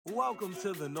Welcome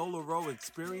to the Nola Row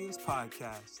Experience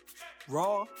Podcast.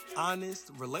 Raw,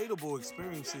 honest, relatable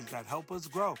experiences that help us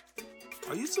grow.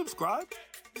 Are you subscribed?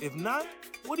 If not,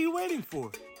 what are you waiting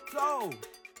for? Go!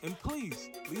 And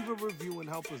please, leave a review and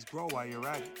help us grow while you're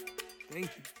at it. Thank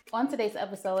you. On today's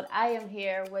episode, I am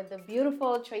here with the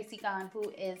beautiful Tracy Khan, who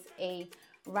is a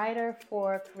writer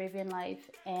for Caribbean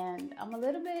Life, and I'm a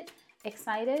little bit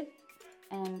excited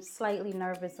and slightly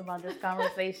nervous about this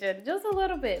conversation, just a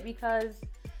little bit, because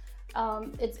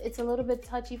it's a little bit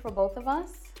touchy for both of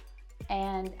us,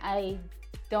 and I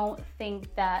don't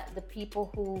think that the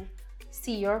people who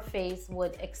see your face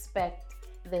would expect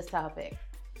this topic.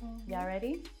 Y'all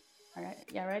ready? All right,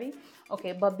 y'all ready?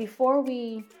 Okay, but before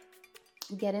we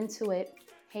get into it,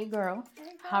 hey girl,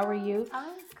 how are you?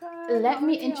 I'm good. Let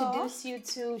me introduce you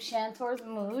to Shantor's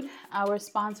Mood, our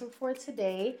sponsor for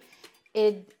today.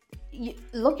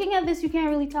 Looking at this, you can't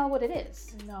really tell what it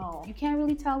is. No. You can't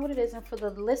really tell what it is. And for the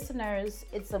listeners,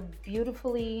 it's a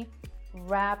beautifully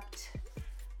wrapped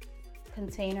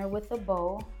container with a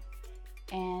bow.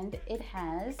 And it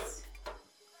has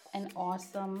an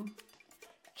awesome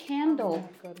candle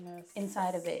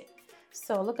inside of it.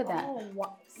 So look at that. Oh,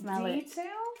 what? Smell Detail?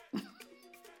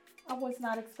 I was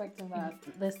not expecting that.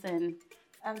 Listen.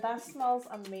 And that smells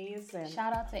amazing.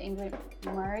 Shout out to Ingrid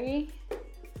Murray.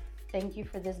 Thank you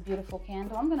for this beautiful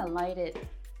candle. I'm gonna light it.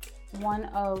 One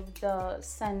of the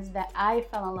scents that I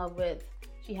fell in love with.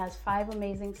 She has 5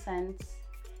 amazing scents.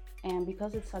 And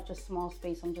because it's such a small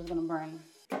space, I'm just gonna burn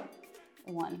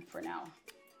one for now.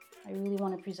 I really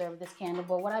want to preserve this candle.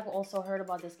 But what I've also heard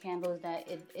about this candle is that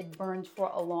it burns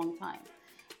for a long time.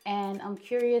 And I'm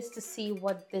curious to see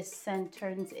what this scent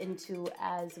turns into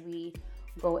as we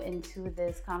go into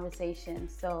this conversation.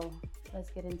 So let's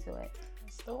get into it.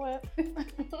 Let's do it.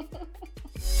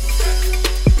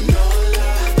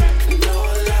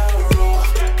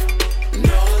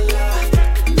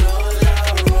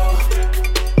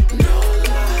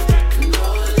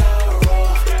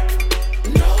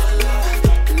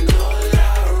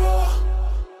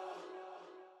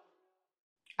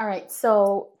 All right,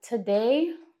 so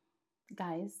today,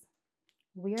 guys,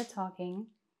 we are talking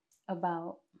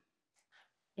about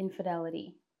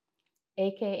infidelity,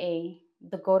 aka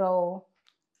the good old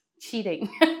cheating.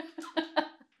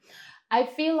 I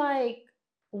feel like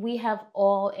we have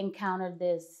all encountered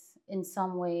this in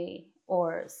some way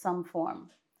or some form.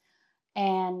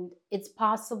 And it's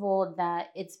possible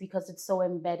that it's because it's so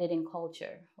embedded in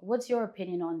culture. What's your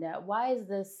opinion on that? Why is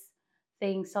this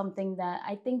thing something that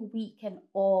I think we can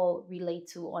all relate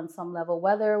to on some level,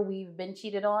 whether we've been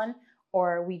cheated on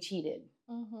or we cheated?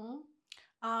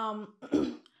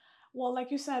 Well, like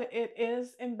you said, it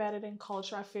is embedded in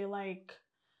culture. I feel like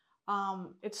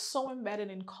it's so embedded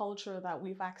in culture that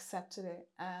we've accepted it,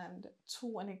 and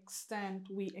to an extent,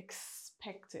 we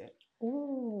expect it.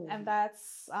 Ooh. And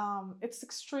that's it's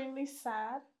extremely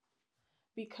sad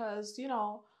because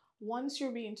once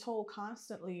you're being told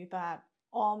constantly that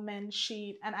all men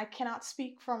cheat, and I cannot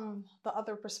speak from the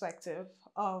other perspective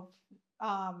of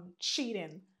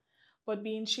cheating, but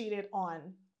being cheated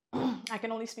on. I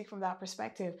can only speak from that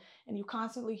perspective. And you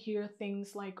constantly hear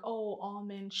things like, oh, all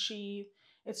men cheat,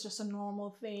 it's just a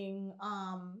normal thing,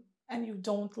 and you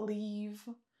don't leave.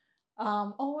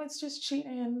 Oh, it's just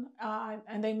cheating.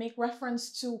 And they make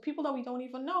reference to people that we don't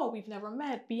even know, we've never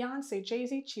met. Beyonce,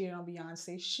 Jay-Z cheated on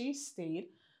Beyonce. She stayed.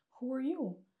 Who are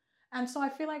you? And so I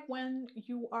feel like when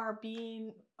you are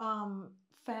being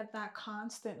fed that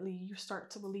constantly, you start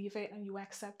to believe it and you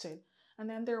accept it. And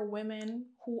then there are women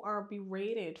who are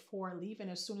berated for leaving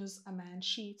as soon as a man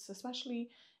cheats,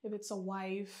 especially if it's a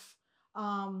wife,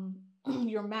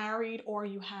 you're married, or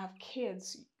you have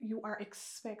kids. You are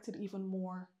expected even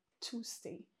more to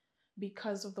stay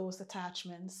because of those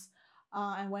attachments.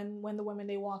 And when the women,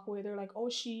 they walk away, they're like, oh,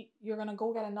 you're gonna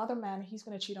go get another man, he's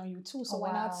gonna cheat on you too, so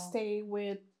why not stay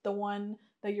with the one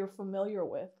that you're familiar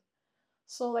with?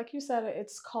 So like you said,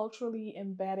 it's culturally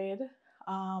embedded,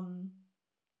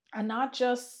 and not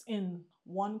just in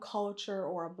one culture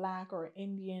or a Black or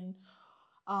Indian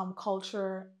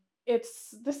culture.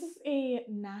 This is a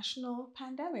national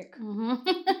pandemic.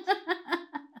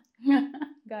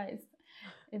 Guys,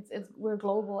 it's we're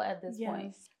global at this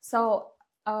point. Yes. So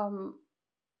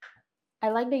I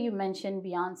like that you mentioned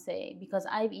Beyonce, because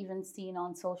I've even seen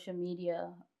on social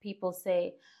media people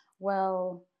say,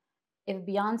 well, if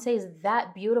Beyonce is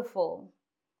that beautiful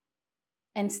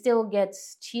and still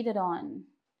gets cheated on,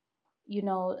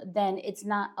 then it's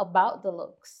not about the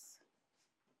looks.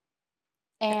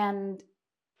 And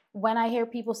when I hear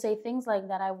people say things like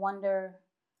that, I wonder,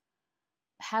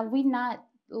 have we not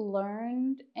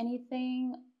learned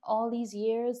anything all these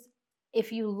years?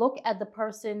 if you look at the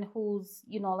person who's,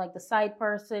 like the side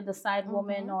person, the side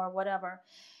woman Mm-hmm. or whatever,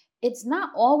 it's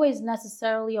not always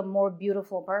necessarily a more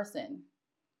beautiful person.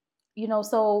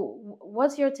 So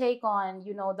what's your take on,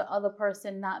 the other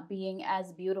person not being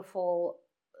as beautiful?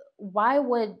 Why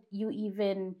would you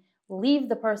even leave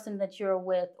the person that you're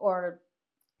with, or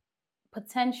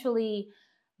potentially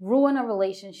ruin a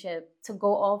relationship to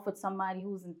go off with somebody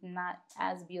who's not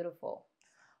as beautiful?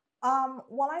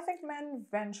 Well, I think men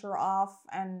venture off,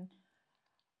 and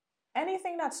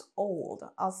anything that's old,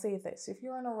 I'll say this: if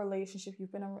you're in a relationship,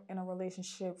 you've been in a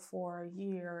relationship for a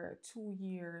year, 2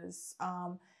 years,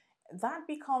 that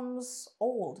becomes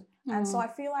old. And so Mm. I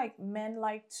feel like men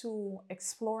like to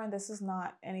explore, and this is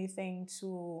not anything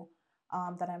to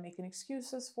that I'm making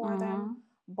excuses for them.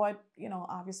 Mm-hmm. But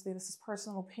obviously, this is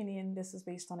personal opinion. This is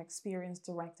based on experience,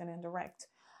 direct and indirect.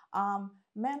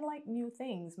 Men like new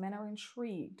things. Men are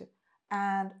intrigued,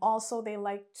 and also they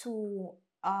like to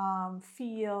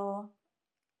feel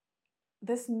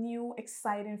this new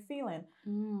exciting feeling.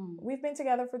 Mm. We've been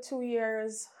together for 2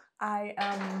 years. I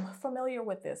am familiar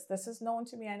with this. This is known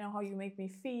to me. I know how you make me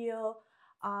feel.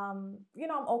 I'm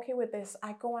okay with this.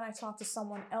 I go and I talk to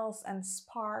someone else, and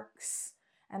sparks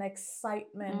and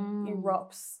excitement Mm.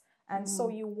 erupts. And so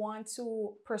Mm. you want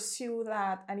to pursue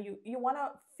that, and you want to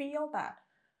feel that.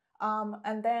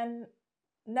 And then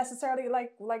necessarily,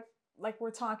 like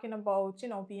we're talking about,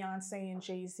 Beyonce and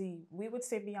Jay-Z. We would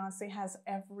say Beyonce has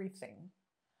everything.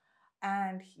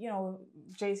 And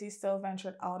Jay-Z still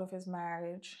ventured out of his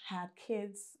marriage, had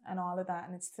kids and all of that,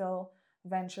 and it's still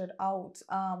ventured out.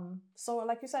 So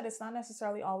like you said, it's not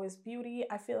necessarily always beauty.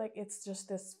 I feel like it's just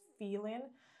this feeling,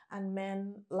 and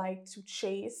men like to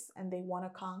chase and they want to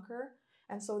conquer.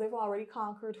 And so they've already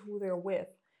conquered who they're with.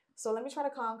 So let me try to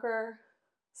conquer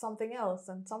something else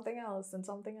and something else and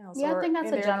something else. Yeah, I Or think that's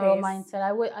in a their general case, mindset.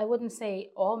 I wouldn't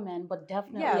say all men, but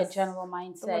definitely a yes, general the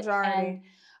mindset. And majority.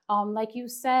 like you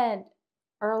said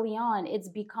early on, it's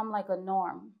become like a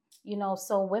norm.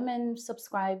 So women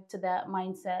subscribe to that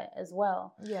mindset as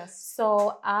well. Yes.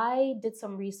 So I did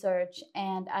some research,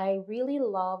 and I really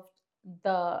loved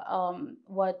the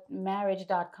what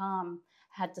marriage.com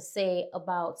had to say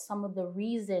about some of the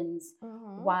reasons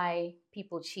Mm-hmm. why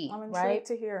people cheat, I'm right? intrigued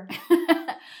to hear.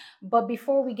 But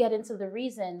before we get into the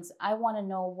reasons, I want to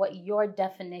know what your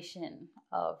definition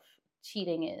of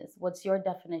cheating is. What's your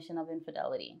definition of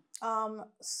infidelity?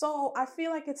 So I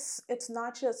feel like it's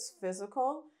not just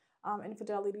physical.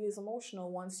 Infidelity is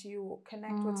emotional. Once you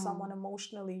connect with someone Mm.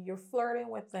 emotionally, you're flirting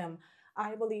with them.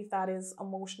 I believe that is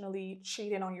emotionally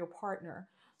cheating on your partner.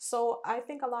 So I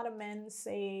think a lot of men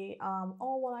say,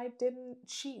 "Oh, well, I didn't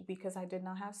cheat because I did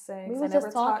not have We sex. I were never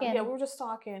just taught." Yeah, talking. we were just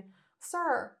talking,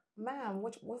 sir, ma'am.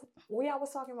 What we I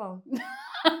was talking about?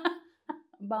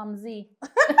 Bumsy.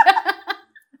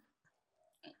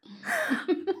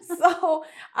 So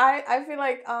I feel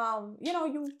like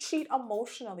you cheat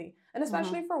emotionally, and Hmm.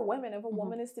 especially for women, if a Hmm.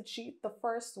 woman is to cheat, the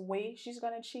first way she's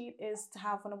gonna cheat is to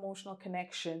have an emotional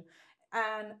connection.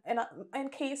 And in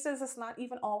cases, it's not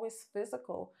even always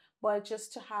physical, but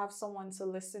just to have someone to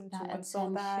listen That to. And so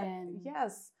that, attention.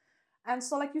 yes. And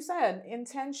so like you said,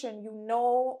 intention,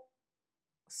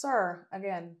 sir,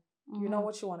 again, you know Hmm.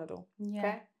 what you want to do. Yeah.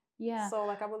 Okay. Yeah. So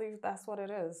like I believe that's what it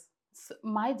is. So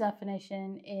my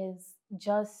definition is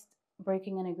just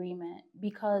breaking an agreement,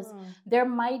 because Mm, there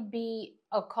might be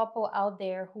a couple out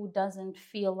there who doesn't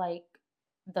feel like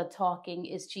the talking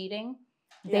is cheating.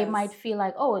 They might yes, feel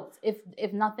like, oh,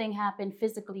 if nothing happened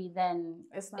physically, then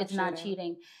it's not it's not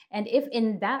cheating. cheating. And if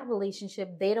in that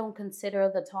relationship they don't consider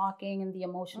the talking and the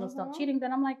emotional stuff Mm-hmm. cheating,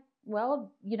 then I'm like,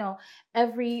 well,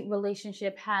 every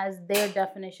relationship has their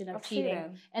definition of Of cheating,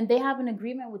 cheating. and they have an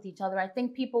agreement with each other. I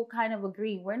think people kind of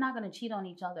agree, we're not going to cheat on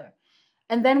each other.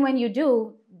 And then when you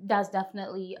do, that's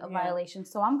definitely a Yeah. violation.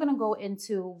 So I'm going to go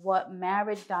into what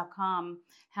marriage.com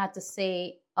had to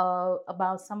say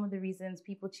about some of the reasons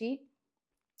people cheat.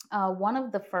 One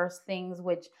of the first things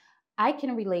which I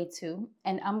can relate to,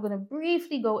 and I'm going to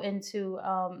briefly go into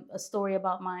a story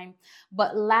about mine,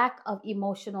 but lack of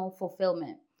emotional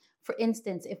fulfillment. For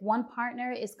instance, if one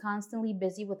partner is constantly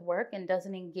busy with work and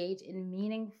doesn't engage in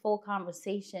meaningful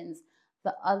conversations,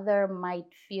 the other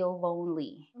might feel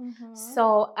lonely. Mm-hmm.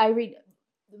 So I read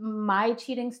my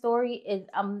cheating story is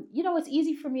it's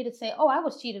easy for me to say, oh, I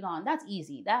was cheated on. That's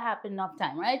easy. That happened enough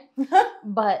time, right?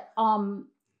 But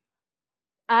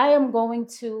I am going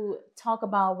to talk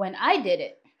about when I did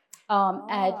it.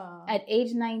 At Ah.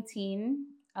 age 19,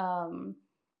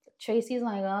 Tracy's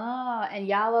like, and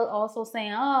y'all are also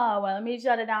saying, oh, well, let me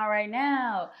shut it down right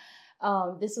now.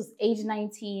 This was age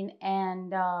 19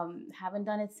 and haven't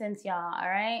done it since, y'all. All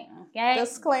right. Okay.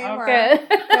 Disclaimer. Okay.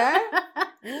 Okay.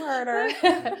 You heard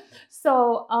her.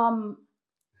 So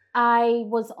I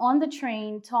was on the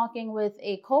train talking with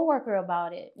a coworker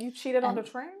about it. You cheated on the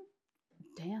train?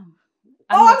 Damn.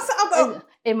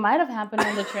 It might have happened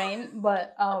on the train,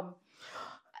 but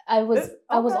I was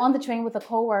on the train with a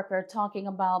coworker talking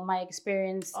about my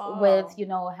experience with, you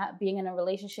know, being in a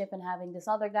relationship and having this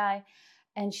other guy.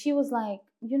 And she was like,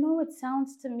 you know, it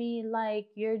sounds to me like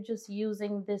you're just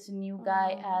using this new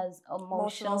guy as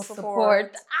emotional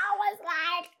support. I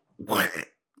was like,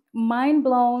 mind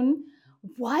blown.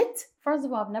 What? First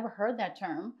of all, I've never heard that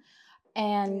term.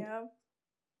 And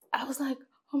I was like,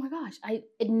 oh my gosh,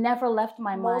 it never left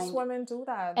my mind. Most women do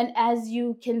that. And as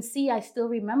you can see, I still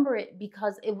remember it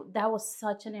because that was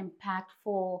such an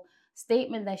impactful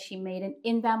statement that she made. And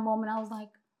in that moment, I was like,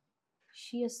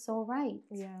 she is so right.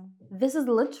 Yeah. This is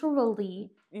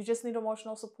literally... You just need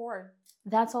emotional support.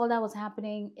 That's all that was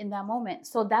happening in that moment.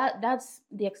 So that's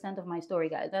the extent of my story,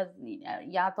 guys. That's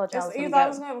y'all thought y'all was you thought it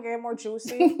was gonna get more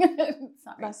juicy.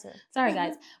 Sorry. That's it. Sorry,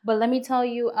 guys. But let me tell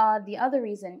you the other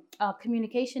reason: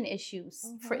 communication issues.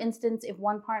 For instance, if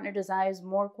one partner desires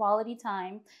more quality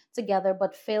time together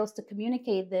but fails to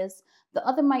communicate this, the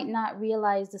other might not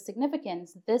realize the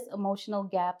significance. This emotional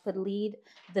gap could lead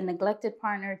the neglected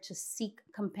partner to seek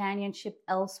companionship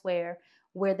elsewhere,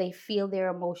 where they feel their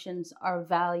emotions are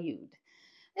valued.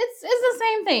 It's the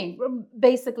same thing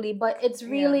basically, but it's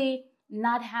really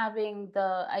not having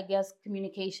the, I guess,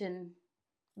 communication,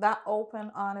 that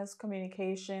open, honest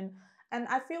communication. And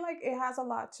I feel like it has a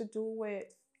lot to do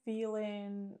with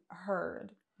feeling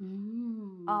heard.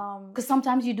 Because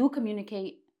sometimes you do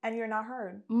communicate and you're not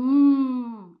heard.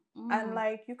 And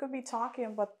like you could be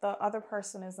talking but the other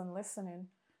person isn't listening,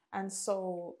 and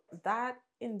so that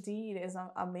indeed is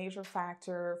a major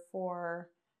factor for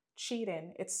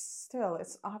cheating. It's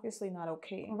obviously not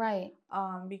okay, right?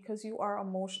 Because you are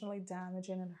emotionally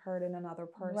damaging and hurting another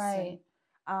person, right?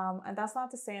 And that's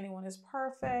not to say anyone is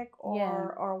perfect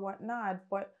or whatnot,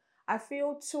 but I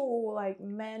feel too like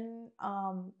men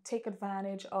take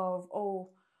advantage of,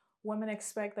 women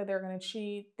expect that they're going to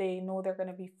cheat, they know they're going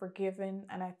to be forgiven,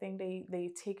 and I think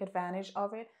they take advantage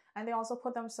of it, and they also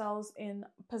put themselves in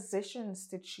positions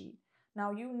to cheat.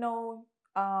 Now, you know,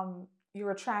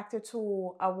 you're attracted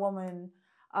to a woman,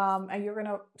 and you're going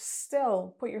to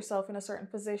still put yourself in a certain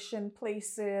position,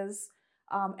 places,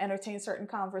 entertain certain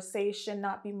conversation,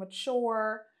 not be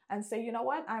mature, and say, you know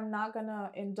what, I'm not going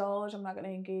to indulge, I'm not going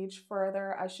to engage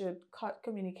further, I should cut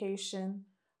communication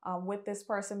with this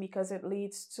person because it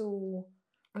leads to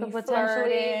me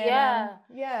potentially,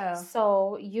 yeah.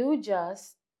 So you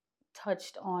just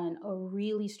touched on a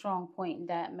really strong point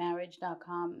that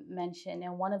marriage.com mentioned,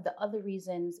 and one of the other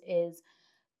reasons is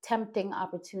tempting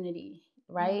opportunity,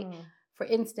 right? For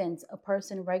instance, a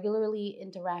person regularly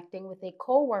interacting with a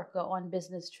coworker on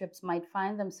business trips might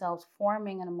find themselves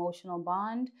forming an emotional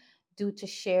bond due to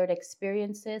shared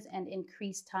experiences and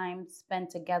increased time spent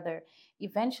together,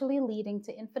 eventually leading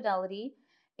to infidelity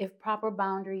if proper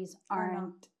boundaries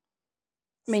aren't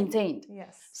maintained.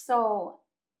 Yes. So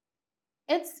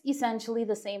it's essentially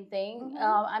the same thing.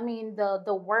 I mean,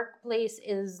 the workplace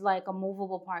is like a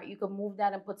movable part. You can move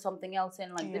that and put something else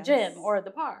in, like the gym or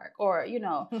the park, or, you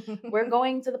know, we're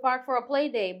going to the park for a play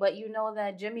day, but you know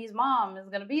that Jimmy's mom is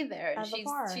going to be there and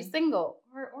she's single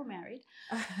or married.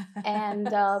 And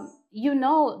you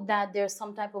know that there's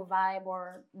some type of vibe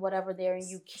or whatever there, and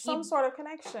you keep some sort of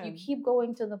connection. You keep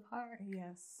going to the park.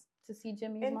 Yes. To see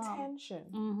Jimmy's intention.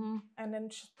 Mom. And then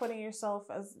just putting yourself,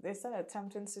 as they said, a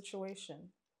tempting situation.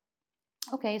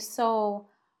 Okay, so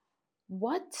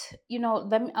what, you know,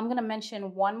 I'm going to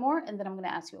mention one more and then I'm going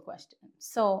to ask you a question.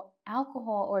 So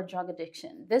alcohol or drug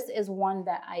addiction. This is one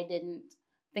that I didn't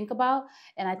think about,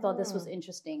 and I thought this was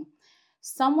interesting.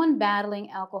 Someone battling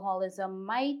alcoholism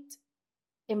might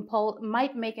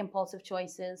make impulsive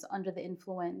choices under the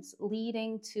influence,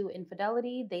 leading to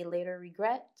infidelity they later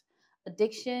regret.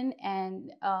 Addiction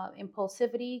and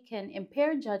impulsivity can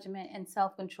impair judgment and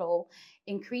self-control,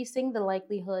 increasing the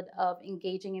likelihood of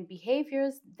engaging in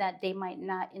behaviors that they might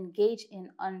not engage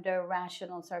in under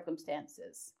rational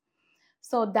circumstances.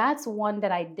 So that's one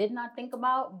that I did not think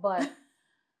about, but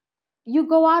you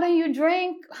go out and you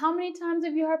drink. How many times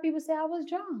have you heard people say, I was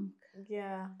drunk?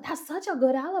 Yeah. That's such a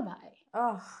good alibi.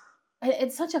 Oh.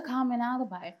 It's such a common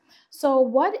alibi. So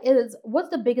what's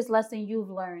the biggest lesson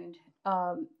you've learned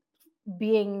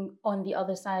being on the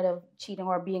other side of cheating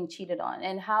or being cheated on,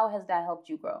 and how has that helped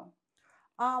you grow?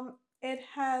 It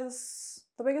has,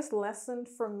 the biggest lesson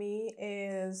for me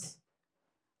is,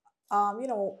 you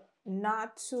know,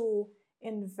 not to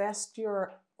invest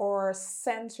your or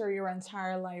center your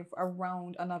entire life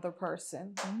around another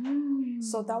person.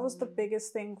 So that was the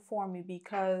biggest thing for me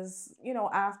because,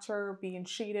 after being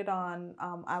cheated on,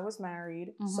 I was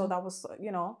married. So that was,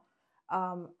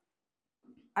 um,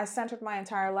 I centered my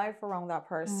entire life around that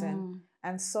person.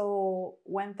 And so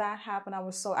when that happened,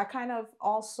 I kind of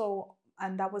also,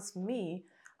 and that was me,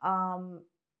 um,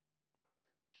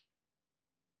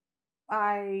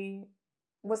 I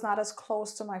was not as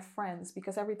close to my friends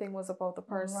because everything was about the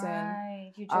person.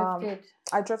 Right, you Um, drifted.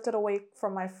 I drifted away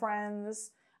from my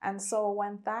friends. And so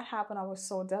when that happened, I was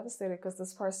so devastated because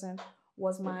this person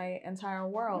was my entire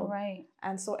world. Right.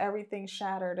 And so everything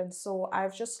shattered. And so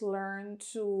I've just learned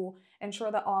to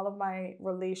ensure that all of my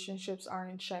relationships are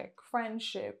in check: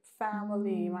 friendship,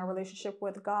 family, my relationship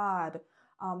with God,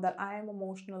 that I am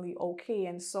emotionally okay.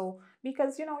 And so,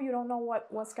 because you don't know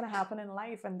what's going to happen in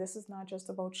life, and this is not just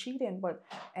about cheating, but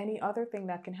any other thing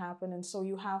that can happen. And so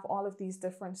you have all of these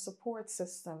different support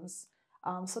systems.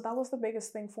 So that was the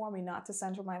biggest thing for me, not to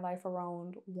center my life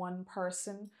around one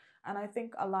person. And I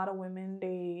think a lot of women,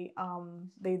 they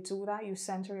do that. You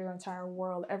center your entire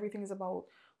world. Everything is about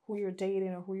who you're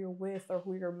dating or who you're with or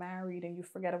who you're married, and you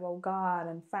forget about God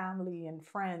and family and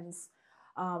friends.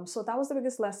 So that was the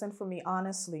biggest lesson for me,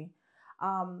 honestly.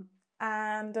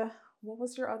 And what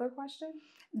was your other question?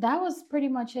 That was pretty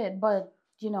much it. But,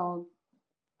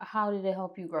 how did it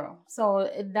help you grow? So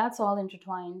that's all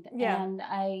intertwined. Yeah. And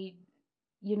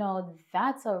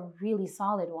that's a really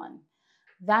solid one.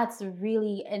 That's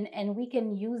really, and we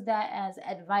can use that as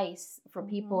advice for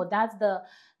people.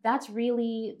 That's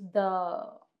really the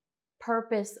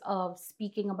purpose of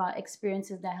speaking about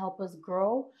experiences that help us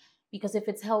grow, because if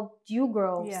it's helped you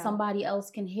grow, Yeah. somebody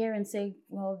else can hear and say,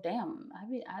 well, damn,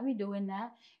 I be doing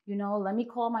that. Let me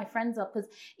call my friends up, because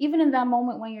even in that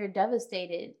moment when you're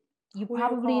devastated, you Who do you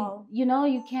probably call?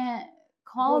 you can't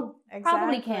call.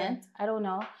 Probably Exactly. can't, I don't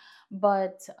know.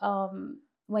 But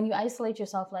when you isolate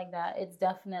yourself like that, it's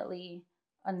definitely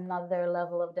another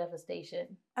level of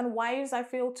devastation. And wives, I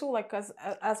feel too, like,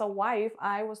 as a wife,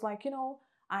 I was like,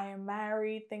 I am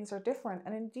married, things are different.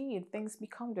 And indeed, things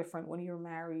become different when you're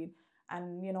married.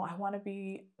 And, I want to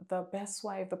be the best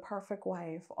wife, the perfect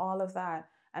wife, all of that.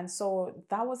 And so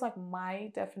that was like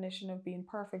my definition of being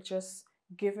perfect, just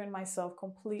giving myself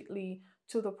completely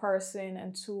to the person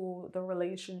and to the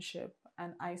relationship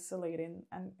and isolating.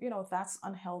 And, that's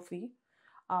unhealthy.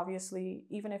 Obviously,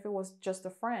 even if it was just a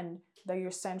friend that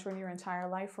you're centering your entire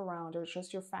life around, or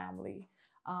just your family,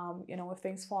 if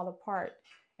things fall apart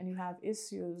and you have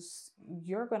issues,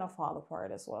 you're gonna fall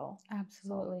apart as well.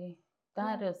 Absolutely. So,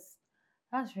 yeah.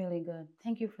 That's really good.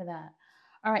 Thank you for that.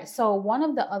 All right. So one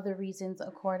of the other reasons,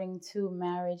 according to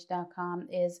marriage.com,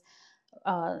 is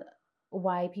uh,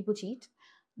 why people cheat: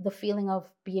 the feeling of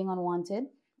being unwanted.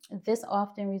 This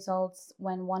often results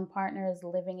when one partner is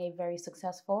living a very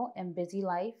successful and busy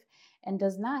life and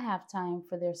does not have time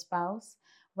for their spouse.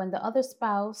 When the other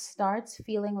spouse starts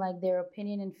feeling like their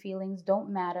opinion and feelings don't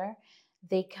matter,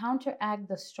 they counteract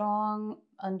the strong,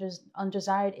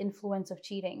 undesired influence of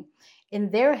cheating. In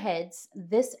their heads,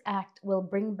 this act will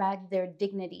bring back their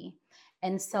dignity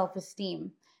and self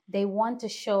esteem. They want to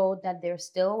show that they're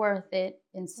still worth it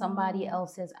in somebody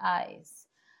else's eyes.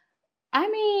 I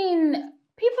mean,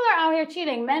 people are out here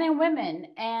cheating, men and women,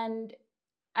 and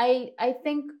I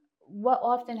think what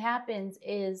often happens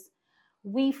is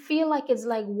we feel like it's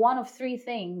like one of three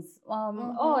things.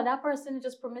 Oh, that person is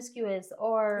just promiscuous,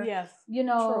 or Yes.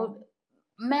 True.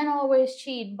 Men always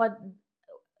cheat, but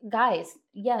guys,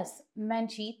 yes, men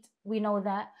cheat. We know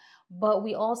that. But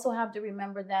we also have to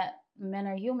remember that men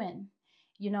are human,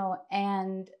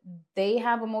 and they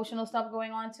have emotional stuff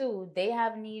going on too. They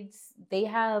have needs, they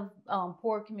have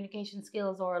poor communication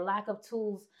skills or lack of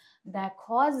tools that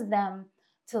cause them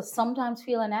to sometimes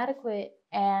feel inadequate.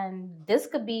 And this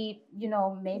could be,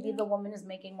 maybe the woman is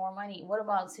making more money. What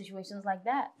about situations like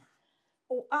that?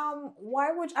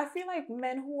 Why would I feel like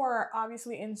men who are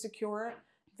obviously insecure,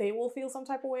 they will feel some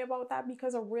type of way about that,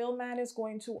 because a real man is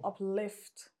going to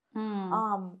uplift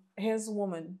his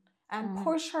woman and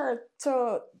push her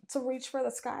to reach for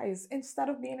the skies, instead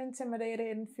of being intimidated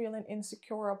and feeling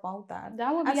insecure about that.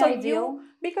 That would And be so ideal.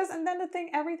 and then the thing,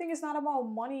 everything is not about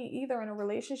money either in a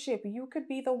relationship. You could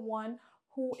be the one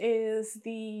who is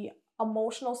the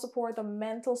emotional support, the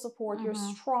mental support. You're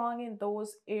strong in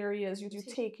those areas. You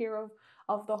take care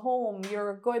of the home.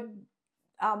 You're a good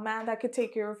man that could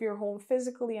take care of your home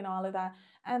physically and all of that.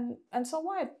 And so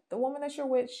what? The woman that you're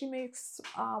with, she makes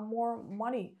more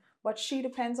money, but she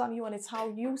depends on you, and it's how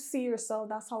you see yourself.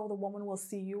 That's how the woman will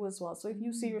see you as well. So if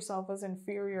you see yourself as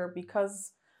inferior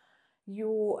because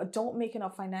you don't make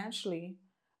enough financially,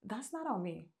 that's not on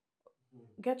me.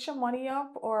 Get your money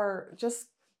up, or just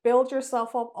build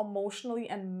yourself up emotionally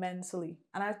and mentally.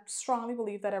 And I strongly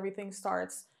believe that everything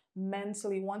starts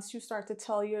mentally. Once you start to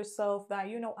tell yourself that,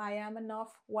 I am enough,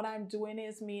 what I'm doing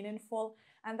is meaningful,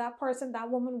 and that person, that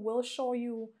woman will show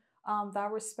you that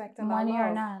respect and that Money or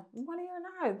love. not. Money or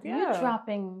not, You're yeah.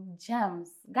 dropping gems.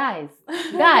 Guys,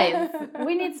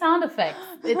 we need sound effects.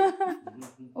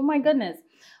 Oh my goodness.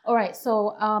 All right,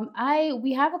 so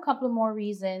we have a couple of more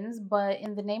reasons, but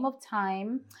in the name of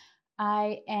time,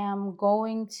 I am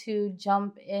going to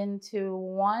jump into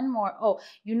one more. Oh,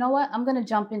 you know what? I'm going to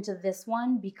jump into this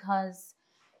one because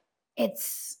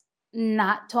it's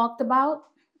not talked about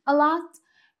a lot,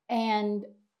 and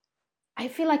I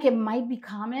feel like it might be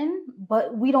common,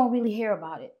 but we don't really hear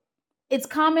about it. It's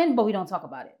common, but we don't talk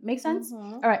about it. Make sense?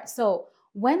 Mhm. All right. So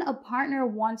when a partner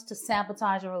wants to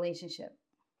sabotage a relationship,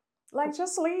 Like,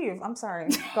 just leave. I'm sorry.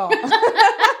 Go.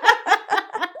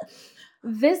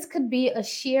 this could be a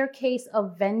sheer case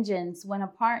of vengeance when a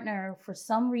partner, for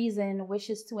some reason,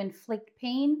 wishes to inflict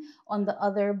pain on the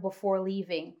other before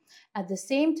leaving. At the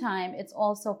same time, it's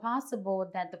also possible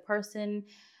that the person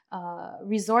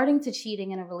resorting to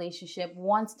cheating in a relationship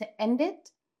wants to end it,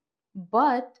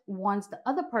 but wants the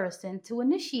other person to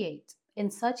initiate. In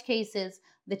such cases,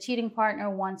 the cheating partner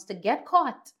wants to get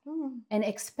caught Hmm. and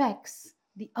expects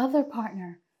the other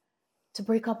partner to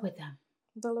break up with them.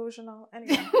 Delusional.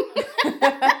 Anyway.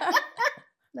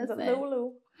 That's The it.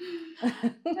 Lulu.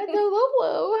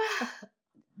 Lulu.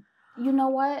 You know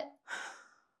what?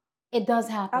 It does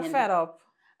happen. I'm fed up.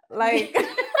 Like,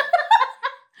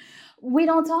 We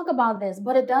don't talk about this,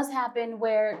 but it does happen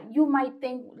where you might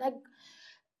think, like,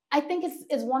 I think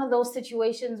it's one of those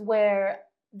situations where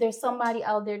there's somebody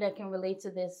out there that can relate to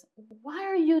this. Why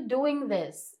are you doing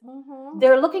this? mhm.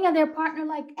 They're looking at their partner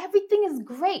like everything is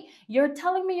great. You're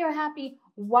telling me you're happy.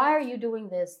 Why are you doing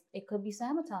this? It could be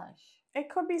sabotage. It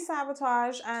could be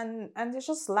sabotage, and it's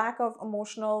just lack of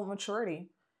emotional maturity.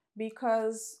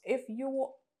 Because if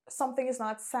something is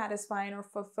not satisfying or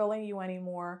fulfilling you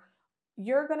anymore,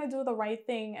 you're gonna do the right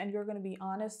thing, and you're gonna be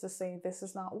honest to say this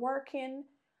is not working.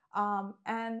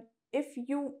 And if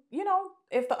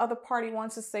if the other party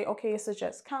wants to say, okay, it's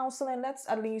just counseling, let's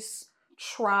at least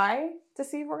try to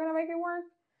see if we're gonna make it work,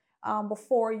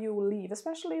 before you leave,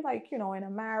 especially like, in a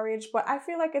marriage. But I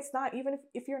feel like it's not, even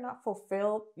if you're not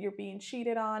fulfilled, you're being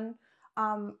cheated on,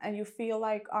 and you feel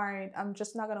like, all right, I'm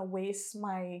just not going to waste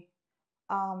my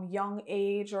young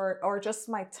age, or just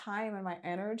my time and my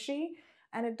energy,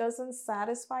 and it doesn't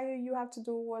satisfy you, you have to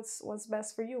do what's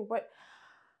best for you. But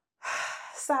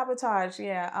sabotage,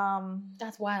 yeah,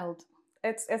 That's wild.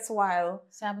 it's wild.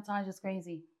 Sabotage is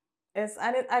crazy.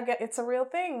 I get, it's a real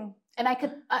thing. And I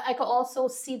could also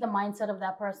see the mindset of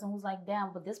that person who's like,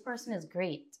 damn, but this person is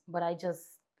great, but I just,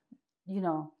 I don't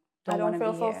want don't to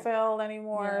feel be here. fulfilled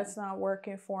anymore. Yeah. It's not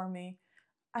working for me.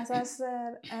 As I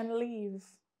said, and leave.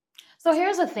 So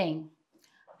here's the thing.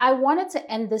 I wanted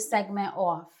to end this segment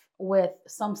off with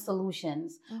some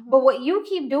solutions, but what you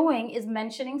keep doing is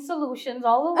mentioning solutions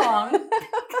all along.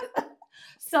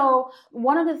 So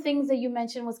one of the things that you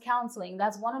mentioned was counseling.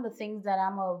 That's one of the things that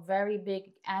I'm a very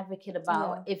big advocate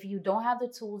about. Yeah. If you don't have the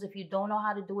tools, if you don't know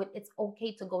how to do it, it's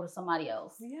okay to go to somebody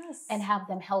else Yes. and have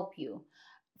them help you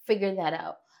figure that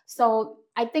out. So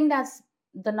I think that's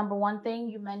the number one thing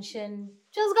you mentioned.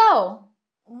 Just go.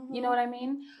 You know what I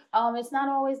mean? It's not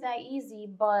always that easy,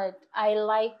 but I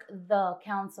like the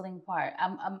counseling part.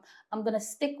 I'm gonna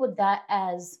stick with that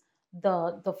as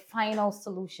the final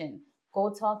solution. Go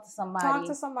talk to somebody. Talk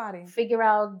to somebody. Figure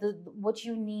out what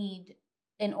you need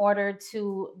in order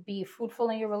to be fruitful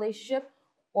in your relationship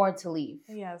or to leave.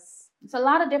 Yes. It's a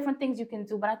lot of different things you can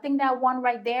do, but I think that one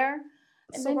right there,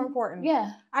 Super important.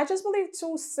 Yeah. I just believe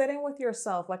too, sitting with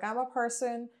yourself. Like, I'm a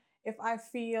person, if I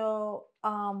feel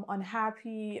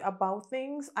unhappy about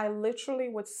things, I literally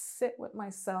would sit with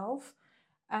myself.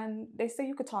 And they say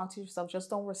you could talk to yourself, just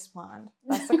don't respond.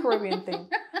 That's the Caribbean thing.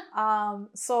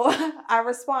 So I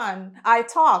respond. I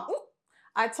talk.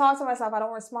 I talk to myself. I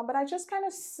don't respond, but I just kind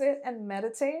of sit and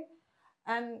meditate,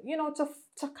 and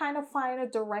to kind of find a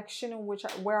direction in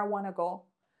where I want to go.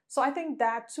 So I think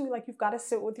that too, like, you've got to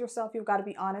sit with yourself. You've got to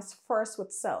be honest first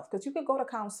with self, because you could go to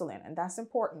counseling, and that's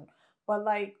important. But,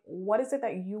 like, what is it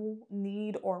that you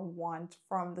need or want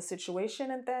from the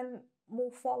situation, and then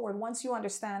move forward. Once you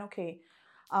understand, okay,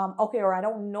 or I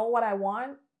don't know what I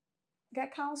want,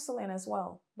 get counseling as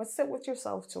well. But sit with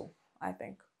yourself too, I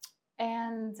think.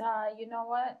 And you know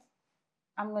what?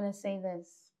 I'm going to say this.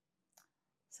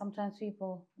 Sometimes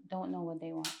people don't know what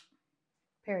they want.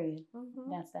 Period.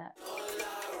 That's that.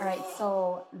 All right.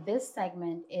 So this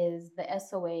segment is the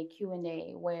SOA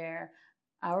Q&A, where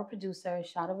our producer,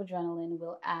 Shot of Adrenaline,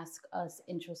 will ask us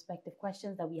introspective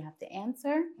questions that we have to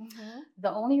answer. Mm-hmm.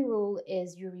 The only rule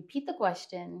is you repeat the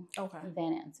question, Okay.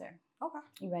 then answer. Okay.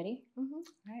 You ready? Mm-hmm.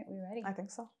 All right, we ready? I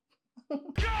think so.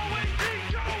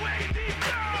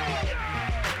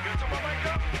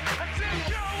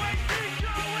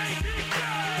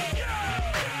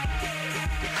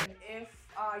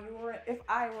 If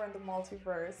I were in the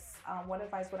multiverse, what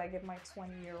advice would I give my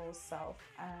 20-year-old self?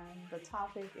 And the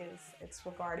topic it's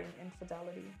regarding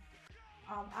infidelity.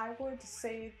 I would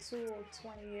say to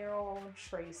 20-year-old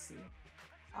Tracy,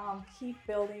 keep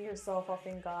building yourself up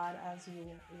in God as you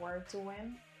were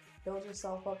doing. Build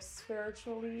yourself up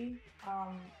spiritually.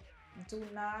 Do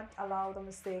not allow the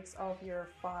mistakes of your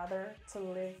father to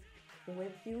live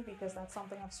with you, because that's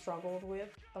something I've struggled with.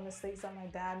 The mistakes that my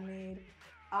dad made.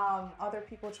 Other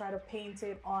people try to paint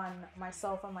it on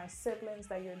myself and my siblings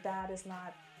that your dad is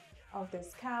not of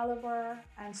this caliber.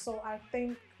 And so I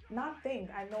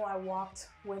know I walked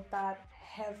with that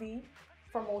heavy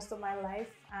for most of my life.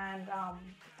 And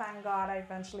thank God I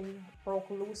eventually broke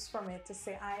loose from it to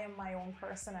say I am my own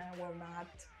person and I will not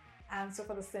answer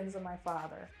for the sins of my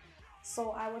father.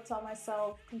 So I would tell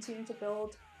myself, continue to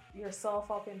build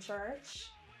yourself up in church.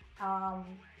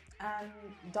 And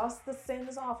dust the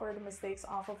sins off or the mistakes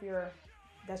off of your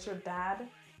dad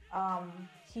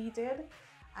he did,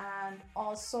 and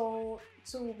also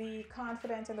to be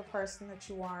confident in the person that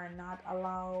you are and not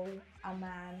allow a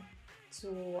man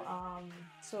to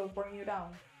bring you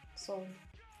down. So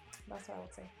that's what I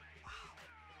would say.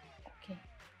 Okay.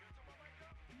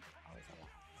 That was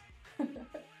a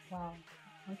lot. Wow.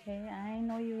 Okay, I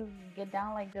know you get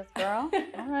down like this, girl.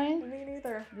 All right. Me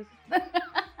neither.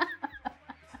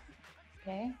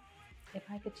 Okay. If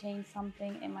I could change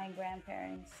something in my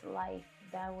grandparents' life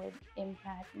that would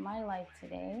impact my life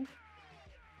today.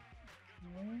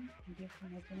 Okay. Thank you for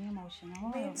making me emotional.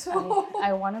 Me too.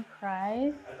 I want to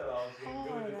cry. I thought I was getting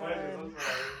good with the questions.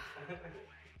 I'm sorry.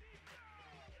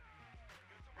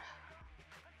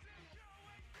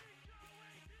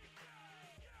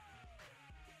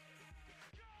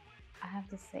 I have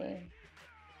to say,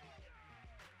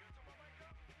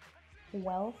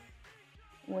 wealth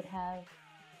would have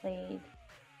played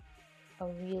a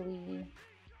really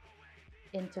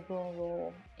integral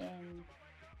role in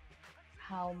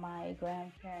how my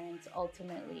grandparents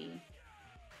ultimately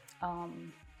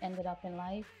ended up in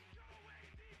life.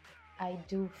 I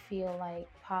do feel like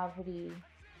poverty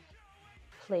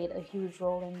played a huge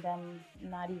role in them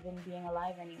not even being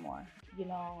alive anymore. You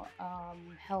know,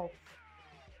 health,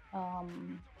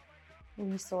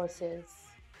 resources,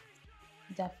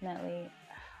 definitely.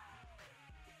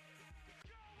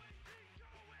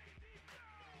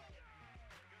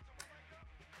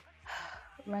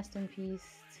 Rest in peace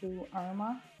to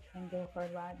Irma and Guilford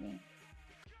Rodney.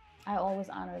 I always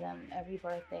honor them every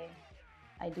birthday.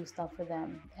 I do stuff for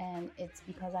them, and it's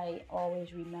because I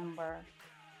always remember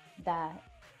that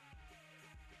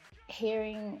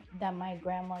hearing that my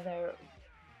grandmother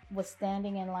was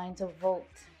standing in line to vote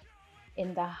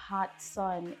in the hot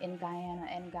sun in Guyana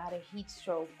and got a heat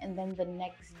stroke, and then the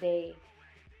next day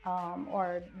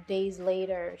or days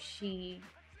later she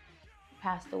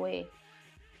passed away.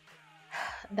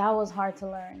 That was hard to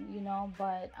learn, you know,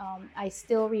 but I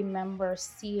still remember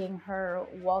seeing her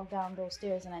walk down those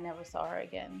stairs and I never saw her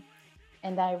again.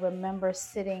 And I remember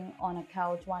sitting on a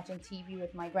couch watching TV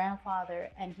with my grandfather,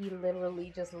 and he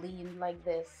literally just leaned like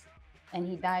this and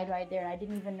he died right there. I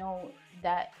didn't even know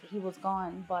that he was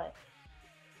gone, but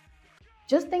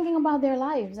just thinking about their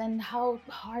lives and how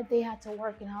hard they had to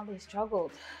work and how they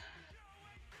struggled.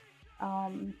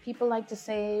 People like to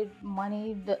say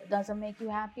money doesn't make you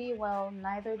happy. Well,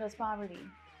 neither does poverty.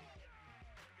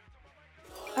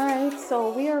 All right,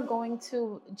 so we are going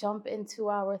to jump into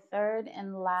our third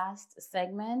and last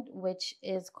segment, which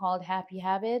is called Happy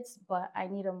Habits, but I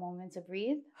need a moment to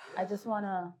breathe. I just want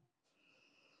to...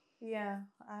 Yeah,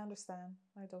 I understand.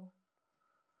 I do.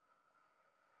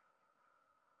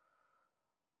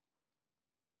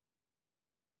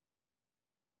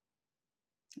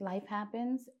 Life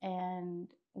happens and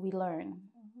we learn.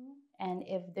 Mm-hmm. And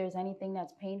if there's anything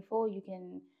that's painful, you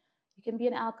can be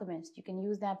an alchemist. You can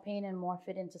use that pain and morph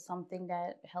it into something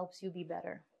that helps you be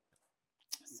better.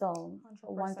 So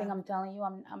 100%. one thing I'm telling you,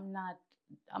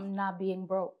 I'm not being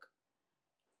broke.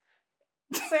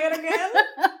 Say it again.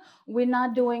 we're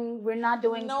not doing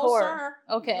No, poor. sir.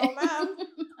 Okay. No, ma'am.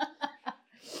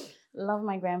 Love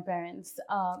my grandparents.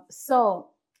 So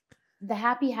the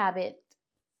happy habit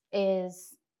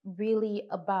is really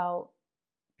about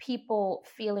people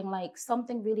feeling like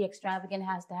something really extravagant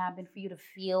has to happen for you to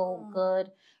feel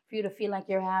good, for you to feel like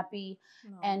you're happy.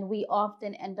 No. And we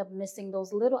often end up missing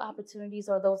those little opportunities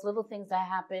or those little things that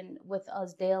happen with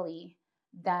us daily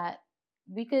that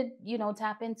we could,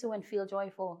 tap into and feel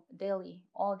joyful daily,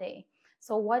 all day.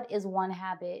 So what is one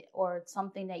habit or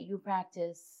something that you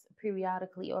practice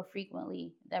periodically or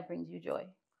frequently that brings you joy?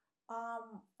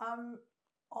 I'm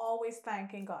always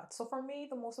thanking God. So for me,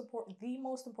 the most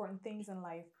important things in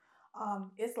life,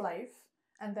 is life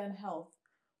and then health,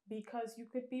 because you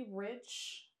could be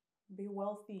rich, be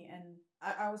wealthy, and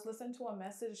I was listening to a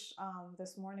message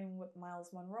this morning with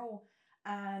Miles Monroe,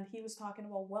 and he was talking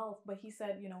about wealth, but he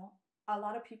said, a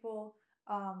lot of people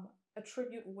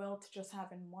attribute wealth to just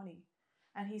having money,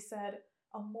 and he said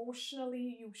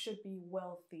emotionally you should be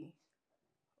wealthy.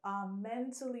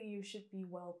 Mentally, you should be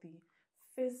wealthy,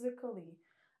 physically.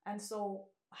 And so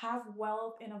have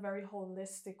wealth in a very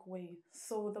holistic way.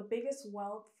 So the biggest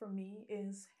wealth for me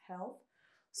is health.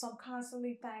 So I'm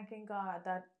constantly thanking God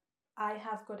that I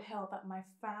have good health, that my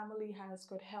family has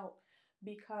good health.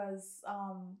 Because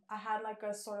I had like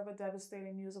a sort of a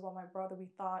devastating news about my brother. We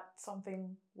thought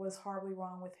something was horribly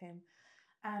wrong with him.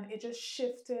 And it just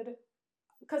shifted,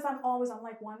 because I'm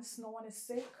like, once no one is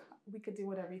sick, we could deal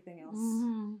with everything else.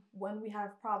 Mm-hmm. When we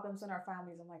have problems in our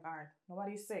families, I'm like, all right,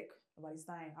 nobody's sick, nobody's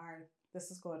dying. All right, this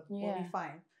is good. We'll be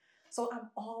fine. So I'm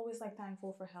always like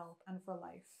thankful for health and for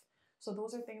life. So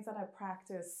those are things that I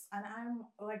practice. And I'm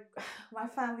like, my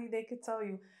family, they could tell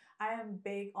you, I am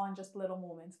big on just little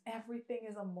moments. Everything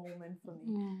is a moment for me.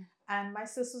 Mm. And my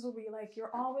sisters will be like,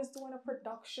 you're always doing a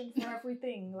production for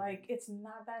everything. Like, it's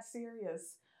not that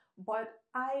serious. But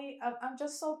I'm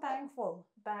just so thankful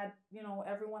that,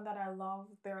 everyone that I love,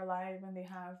 they're alive and they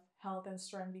have health and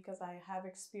strength, because I have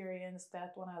experienced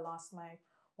that when I lost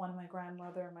one of my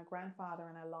grandmother and my grandfather,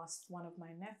 and I lost one of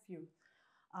my nephew.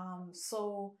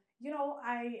 So,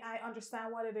 I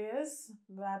understand what it is,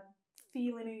 that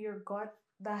feeling in your gut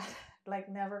that like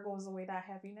never goes away, that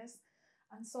heaviness.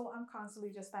 And so I'm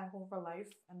constantly just thankful for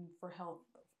life and for health,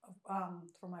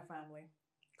 for my family.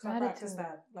 So I practice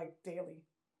that like daily.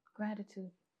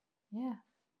 Gratitude. Yeah.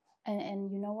 And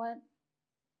you know what?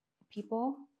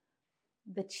 People,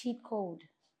 the cheat code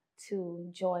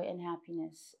to joy and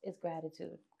happiness is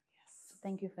gratitude. Yes. So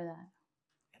thank you for that.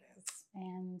 It is.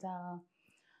 And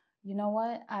you know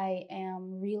what? I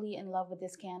am really in love with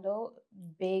this candle.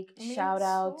 Big shout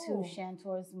out to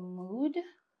Chantor's Mood.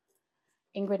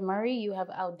 Ingrid Murray, you have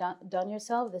outdone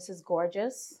yourself. This is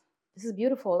gorgeous. This is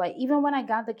beautiful. Like, even when I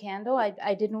got the candle,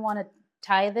 I didn't want to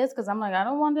tie this because I'm like, I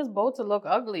don't want this bow to look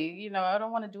ugly. I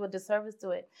don't want to do a disservice to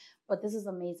it. But this is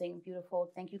amazing, beautiful.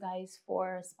 Thank you guys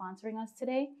for sponsoring us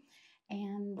today.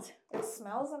 And it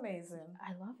smells amazing.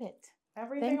 I love it.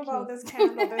 Everything about this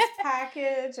candle, this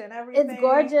package and everything. It's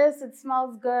gorgeous. It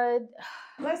smells good.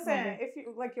 Listen, if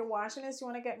you're watching this, you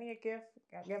want to get me a gift,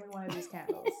 get me one of these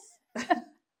candles.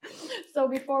 So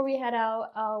before we head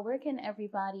out, where can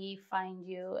everybody find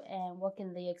you and what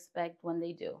can they expect when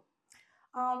they do?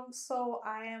 So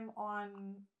I am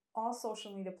on all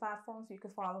social media platforms. You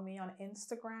can follow me on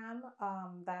Instagram.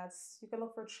 You can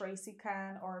look for Tracy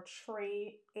Khan or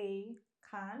Trey A.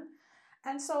 Khan.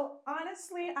 And so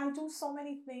honestly, I do so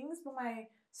many things, but my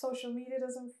social media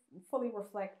doesn't fully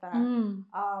reflect that.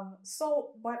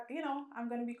 But I'm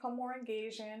going to become more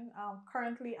engaging.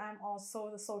 Currently, I'm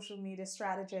also the social media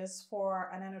strategist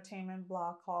for an entertainment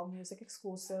blog called Music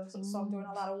Exclusives. So I'm doing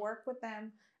a lot of work with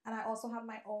them. And I also have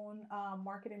my own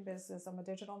marketing business. I'm a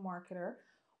digital marketer,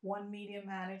 One Media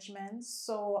Management.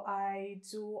 So I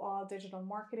do all digital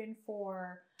marketing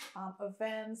for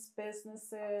events,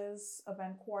 businesses,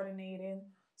 event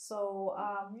coordinating. So,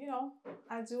 I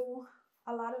do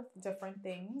a lot of different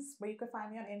things. But you can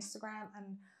find me on Instagram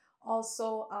and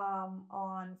also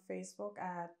on Facebook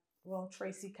at,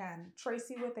 Tracy Khan.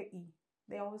 Tracy with the E.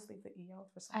 They always leave the E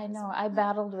out for some reason. I know. I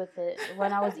battled with it.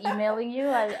 When I was emailing you,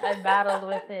 I battled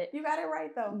with it. You got it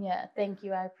right, though. Yeah, thank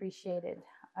you. I appreciate it.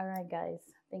 All right, guys.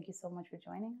 Thank you so much for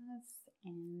joining us,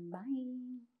 and bye.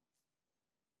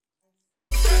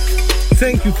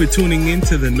 Thank you for tuning in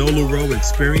to the Nola Rowe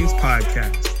Experience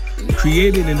podcast.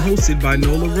 Created and hosted by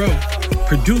Nola Rowe.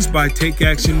 Produced by Take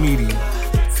Action Media.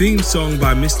 Theme song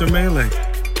by Mr. Melee.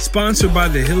 Sponsored by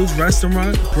The Hills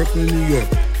Restaurant, Brooklyn, New York.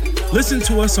 Listen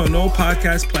to us on all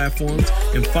podcast platforms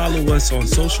and follow us on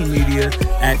social media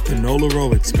at the Nola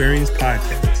Rowe Experience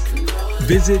Podcast.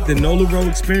 Visit the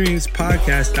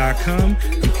NolaRoweExperiencePodcast.com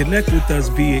and connect with us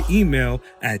via email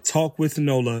at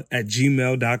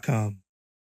talkwithnola@gmail.com.